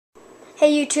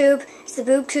Hey YouTube, it's the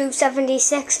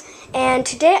BoobTube76, and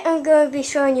today I'm going to be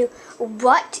showing you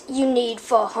what you need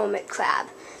for a hermit crab.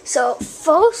 So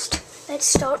first, let's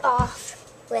start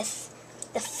off with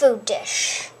the food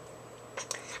dish.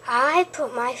 I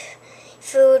put my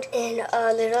food in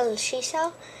a little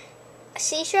seashell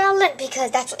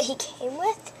because that's what he came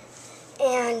with.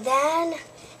 And then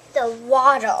the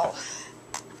water.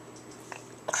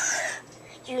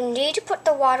 You need to put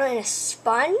the water in a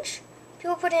sponge.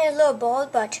 People put it in a little bowl,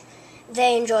 but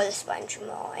they enjoy the sponge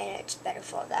more, and it's better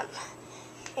for them.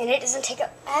 And it doesn't take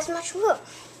up as much room.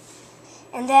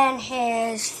 And then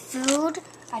here's food.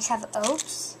 I just have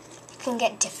oats. You can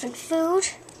get different food.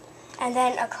 And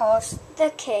then, of course,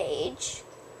 the cage.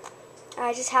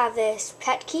 I just have this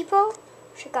pet keeper,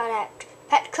 which I got at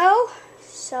Petco.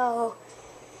 So,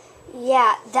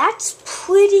 yeah, that's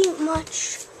pretty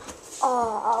much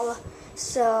all.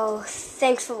 So,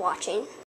 thanks for watching.